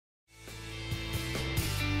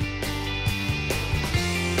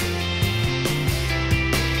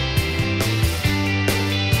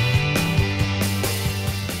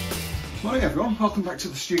everyone, welcome back to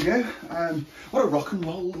the studio. What a rock and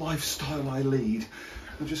roll lifestyle I lead.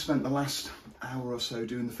 I've just spent the last hour or so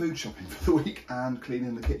doing the food shopping for the week and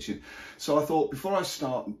cleaning the kitchen. So I thought before I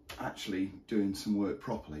start actually doing some work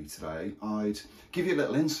properly today, I'd give you a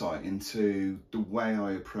little insight into the way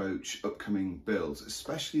I approach upcoming builds,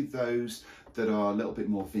 especially those that are a little bit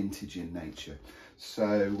more vintage in nature.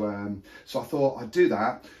 So I thought I'd do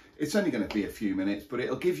that. It's only going to be a few minutes, but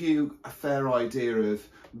it'll give you a fair idea of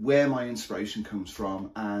where my inspiration comes from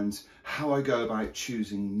and how I go about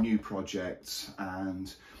choosing new projects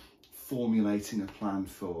and formulating a plan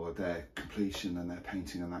for their completion and their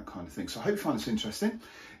painting and that kind of thing. So I hope you find this interesting.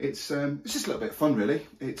 It's just a little bit of fun, really.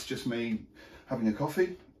 It's just me having a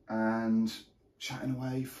coffee and chatting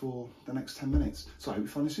away for the next 10 minutes. So I hope you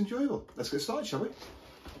find this enjoyable. Let's get started, shall we?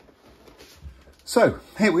 So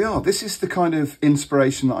here we are. This is the kind of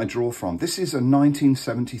inspiration that I draw from. This is a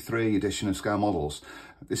 1973 edition of Scale Models.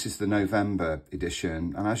 This is the November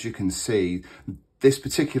edition. And as you can see, this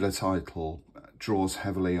particular title draws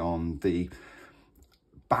heavily on the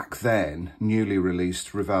back then newly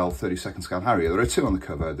released Revell 32nd scale Harrier. There are two on the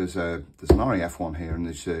cover. There's an RAF one here and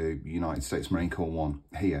there's a United States Marine Corps one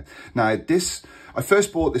here. Now I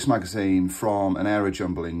first bought this magazine from an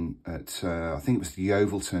aerojumble at I think it was the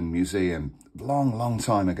Yeovilton Museum long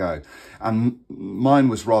time ago, and mine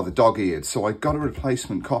was rather dog-eared, so I got a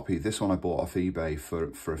replacement copy. This one I bought off eBay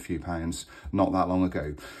for a few pounds not that long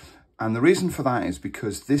ago. And the reason for that is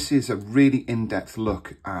because this is a really in-depth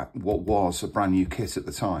look at what was a brand new kit at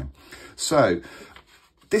the time. So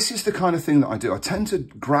this is the kind of thing that I do. I tend to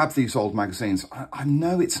grab these old magazines. I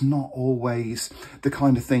know it's not always the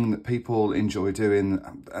kind of thing that people enjoy doing,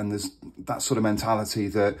 and there's that sort of mentality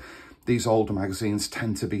that these older magazines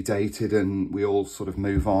tend to be dated and we all sort of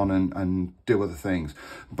move on and do other things.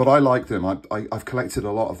 But I like them. I've collected a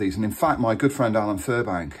lot of these. And in fact, my good friend Alan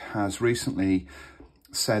Furbank has recently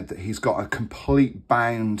said that he's got a complete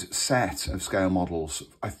bound set of Scale Models,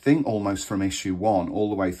 I think almost from issue 1 all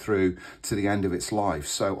the way through to the end of its life.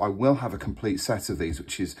 So I will have a complete set of these,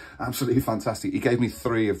 which is absolutely fantastic. He gave me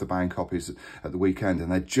 3 of the bound copies at the weekend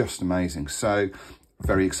and they're just amazing. So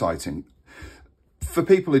very exciting. For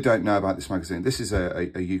people who don't know about this magazine, this is a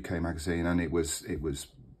UK magazine, and it was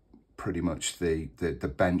pretty much the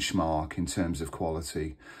benchmark in terms of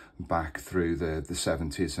quality back through the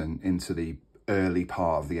 70s and into the early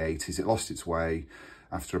part of the 80s. It lost its way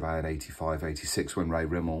after about 85, 86 when Ray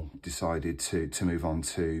Rimmel decided to move on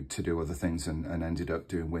to do other things and ended up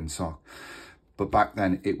doing Windsock. But back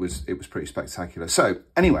then it was pretty spectacular. So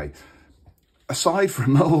anyway, aside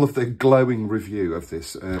from all of the glowing review of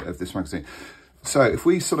this magazine, so if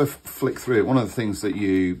we sort of flick through it, one of the things that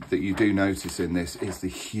you do notice in this is the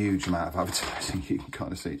huge amount of advertising. You can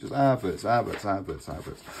kind of see just adverts.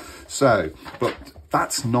 So, but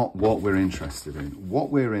that's not what we're interested in. What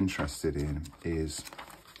we're interested in is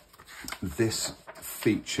this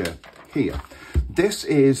feature here. This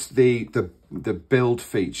is the build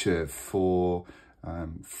feature for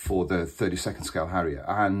the 32nd scale Harrier,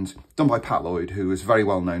 and done by Pat Lloyd, who was a very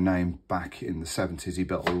well-known name back in the 70s. He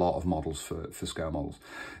built a lot of models for Scale Models.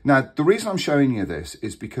 Now, the reason I'm showing you this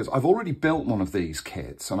is because I've already built one of these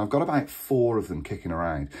kits, and I've got about 4 of them kicking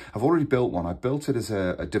around. I've already built one. I built it as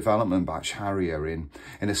a development batch Harrier in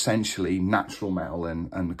essentially natural metal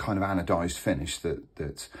and the kind of anodized finish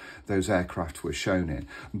that those aircraft were shown in.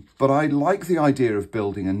 But I like the idea of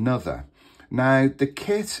building another. Now, the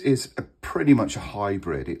kit is pretty much a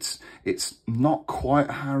hybrid. It's not quite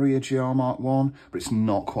a Harrier GR Mark 1, but it's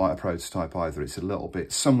not quite a prototype either. It's a little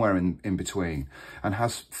bit somewhere in between and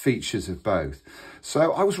has features of both.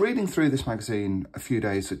 So I was reading through this magazine a few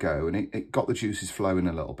days ago and it got the juices flowing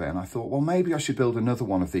a little bit. And I thought, well, maybe I should build another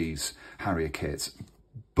one of these Harrier kits,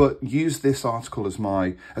 but use this article as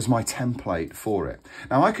my template for it.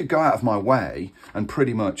 Now, I could go out of my way and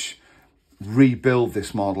pretty much rebuild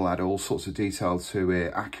this model, add all sorts of detail to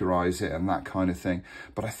it, accurize it and that kind of thing,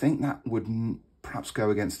 but I think that would perhaps go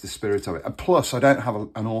against the spirit of it. And plus, I don't have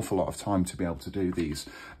an awful lot of time to be able to do these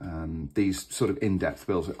sort of in-depth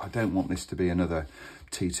builds. I don't want this to be another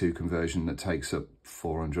T2 conversion that takes up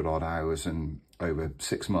 400 odd hours and over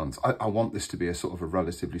 6 months. I want this to be a sort of a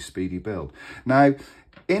relatively speedy build. Now,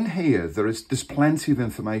 in here, there's plenty of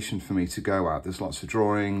information for me to go at. There's lots of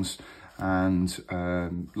drawings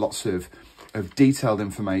and lots of detailed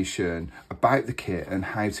information about the kit and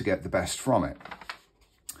how to get the best from it.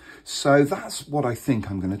 So that's what I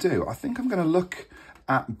think I'm going to do. I think I'm going to look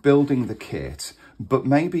at building the kit, but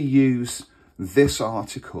maybe use this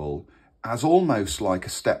article as almost like a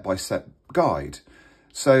step-by-step guide.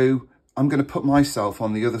 So I'm going to put myself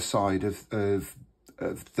on the other side of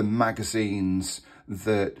the magazines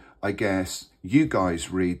that I guess, you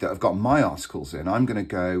guys read that have got my articles in. I'm going to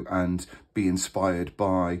go and be inspired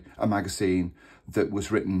by a magazine that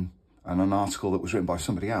was written and an article that was written by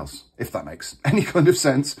somebody else, if that makes any kind of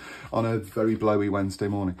sense on a very blowy Wednesday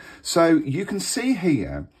morning. So you can see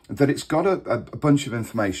here that it's got a bunch of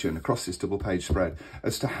information across this double page spread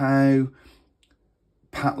as to how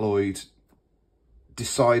Pat Lloyd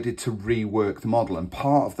decided to rework the model, and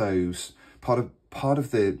part of the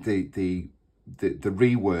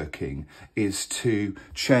reworking is to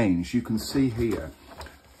change. You can see here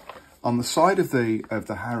on the side of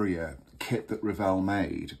the Harrier kit that Revell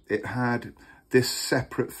made, it had this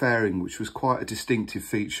separate fairing, which was quite a distinctive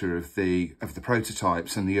feature of the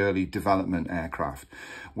prototypes and the early development aircraft.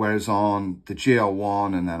 Whereas on the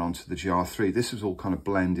GR1 and then onto the GR3, this was all kind of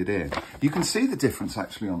blended in. You can see the difference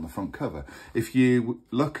actually on the front cover. If you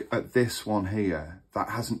look at this one here, that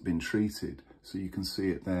hasn't been treated, so you can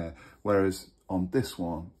see it there. Whereas on this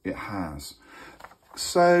one, it has.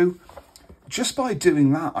 So just by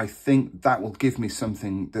doing that, I think that will give me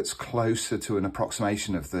something that's closer to an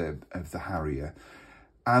approximation of the Harrier.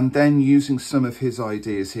 And then using some of his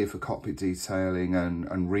ideas here for cockpit detailing and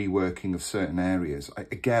reworking of certain areas,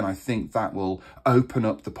 again, I think that will open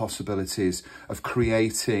up the possibilities of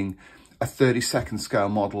creating a 32nd scale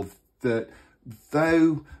model that,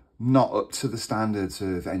 though not up to the standards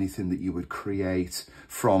of anything that you would create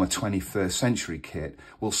from a 21st century kit,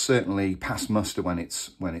 will certainly pass muster when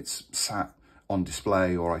it's sat on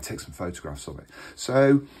display or I take some photographs of it.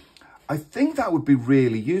 So I think that would be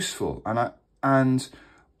really useful, and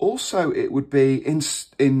also it would be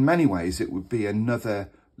in many ways it would be another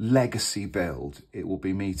legacy build. It will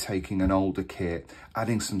be me taking an older kit,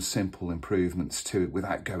 adding some simple improvements to it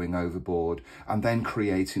without going overboard, and then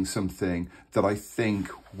creating something that I think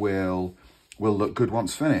will look good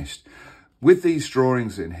once finished. With these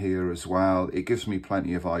drawings in here as well, it gives me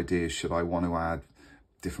plenty of ideas should I want to add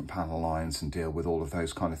different panel lines and deal with all of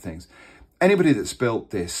those kind of things. Anybody that's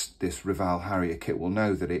built this Revell Harrier kit will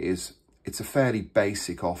know that it's a fairly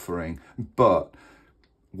basic offering, but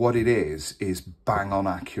what it is bang on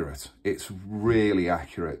accurate. It's really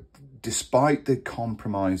accurate, despite the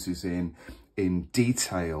compromises in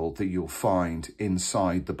detail that you'll find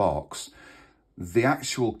inside the box. The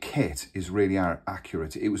actual kit is really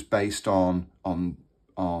accurate. It was based on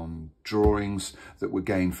drawings that were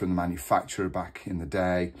gained from the manufacturer back in the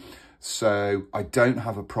day. So I don't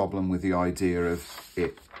have a problem with the idea of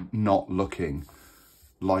it not looking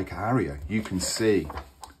like a Harrier. You can see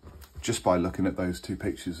just by looking at those two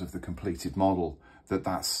pictures of the completed model that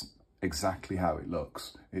that's exactly how it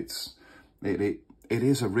looks. It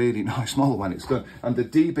is a really nice model when it's done. And the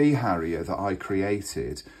DB Harrier that I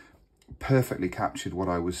created perfectly captured what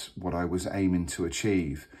I was aiming to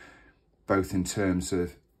achieve, both in terms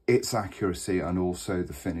of its accuracy and also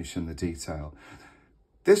the finish and the detail.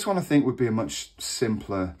 This one I think would be a much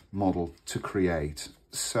simpler model to create.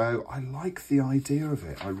 So I like the idea of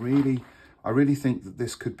it. I really think that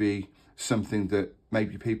this could be something that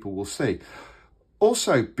maybe people will see.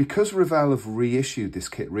 Also, because Revell have reissued this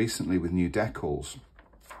kit recently with new decals,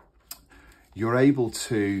 you're able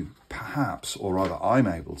to perhaps, or rather I'm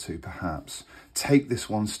able to perhaps, take this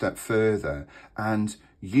one step further and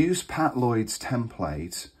use Pat Lloyd's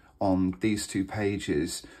template on these two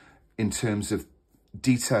pages in terms of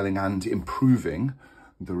detailing and improving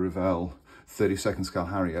the Revell 32nd scale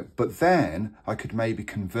Harrier, but then I could maybe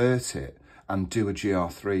convert it and do a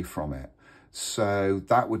GR3 from it. So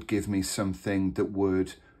that would give me something that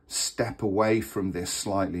would step away from this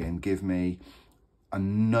slightly and give me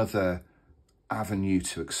another avenue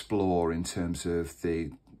to explore in terms of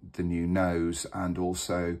the new nose and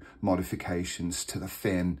also modifications to the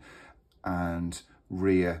fin and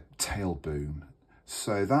rear tail boom.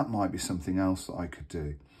 So that might be something else that I could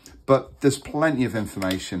do. But there's plenty of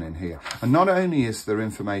information in here. And not only is there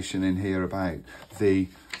information in here about the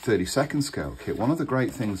 32nd scale kit, one of the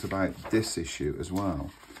great things about this issue as well,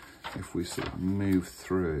 if we sort of move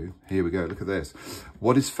through, here we go, look at this.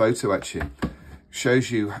 What is photo etching?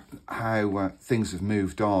 Shows you how things have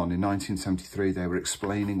moved on. In 1973, they were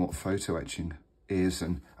explaining what photo etching is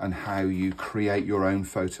and how you create your own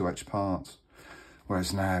photo etch parts.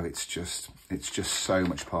 Whereas now it's just so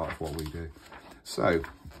much part of what we do. So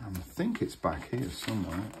I think it's back here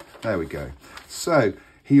somewhere. There we go. So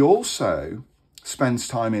he also spends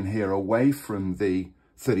time in here away from the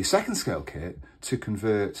 32nd scale kit to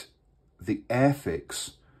convert the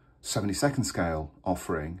Airfix 72nd scale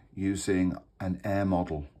offering using an Air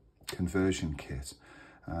Model conversion kit.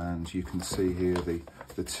 And you can see here the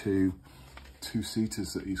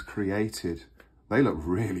two-seaters that he's created. They look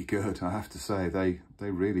really good, I have to say. They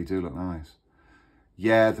really do look nice.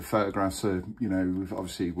 yeah, the photographs are, you know,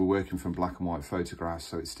 obviously we're working from black and white photographs,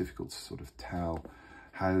 so it's difficult to sort of tell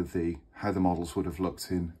how the models would have looked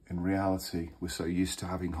in reality. We're so used to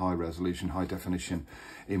having high resolution, high definition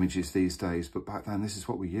images these days, but back then this is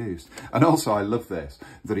what we used. And also I love this,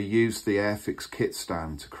 that he used the Airfix kit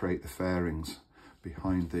stand to create the fairings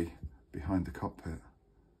behind the cockpit.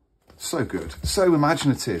 So good, so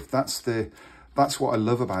imaginative. That's what I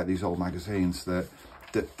love about these old magazines, that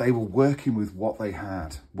they were working with what they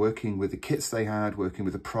had, working with the kits they had, working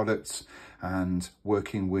with the products, and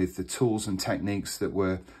working with the tools and techniques that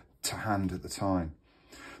were to hand at the time.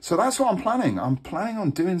 So that's what I'm planning. I'm planning on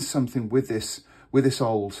doing something with this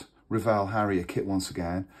old Revell Harrier kit once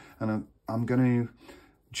again, and I'm going to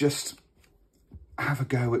just have a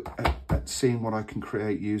go at seeing what I can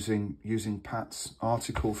create using Pat's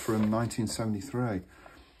article from 1973.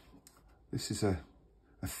 This is a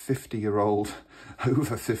 50-year-old,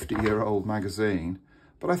 over 50-year-old magazine,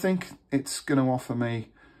 but I think it's going to offer me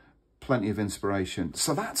plenty of inspiration.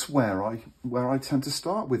 So that's where I tend to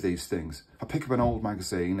start with these things. I pick up an old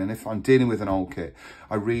magazine, and if I'm dealing with an old kit,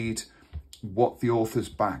 I read what the authors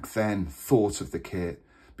back then thought of the kit,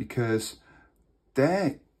 because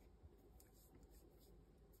their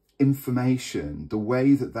information, the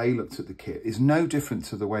way that they looked at the kit, is no different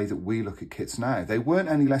to the way that we look at kits now. They weren't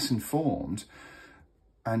any less informed.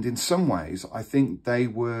 And in some ways, I think they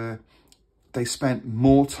spent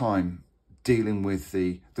more time dealing with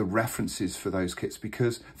the references for those kits,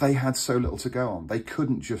 because they had so little to go on. They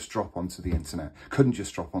couldn't just drop onto the internet, couldn't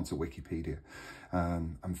just drop onto Wikipedia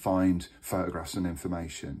and find photographs and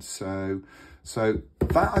information. So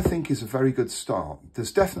that, I think, is a very good start.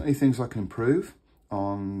 There's definitely things I can improve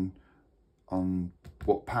on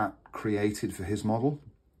what Pat created for his model.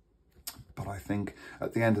 But I think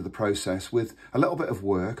at the end of the process, with a little bit of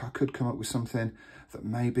work, I could come up with something that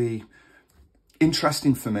may be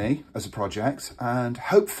interesting for me as a project, and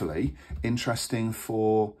hopefully interesting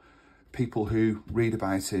for people who read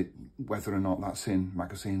about it, whether or not that's in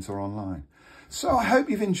magazines or online. So I hope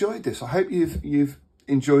you've enjoyed this. I hope you've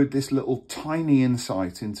enjoyed this little tiny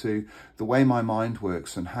insight into the way my mind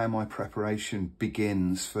works and how my preparation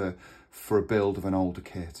begins for a build of an older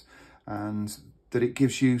kit, and that it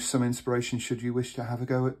gives you some inspiration should you wish to have a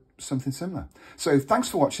go at something similar. So thanks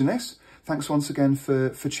for watching this. Thanks once again for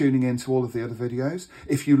tuning in to all of the other videos.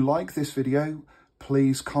 If you like this video,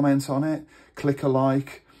 please comment on it, click a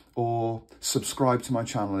like, or subscribe to my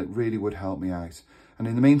channel. It really would help me out. And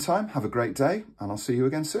in the meantime, have a great day, and I'll see you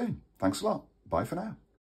again soon. Thanks a lot. Bye for now.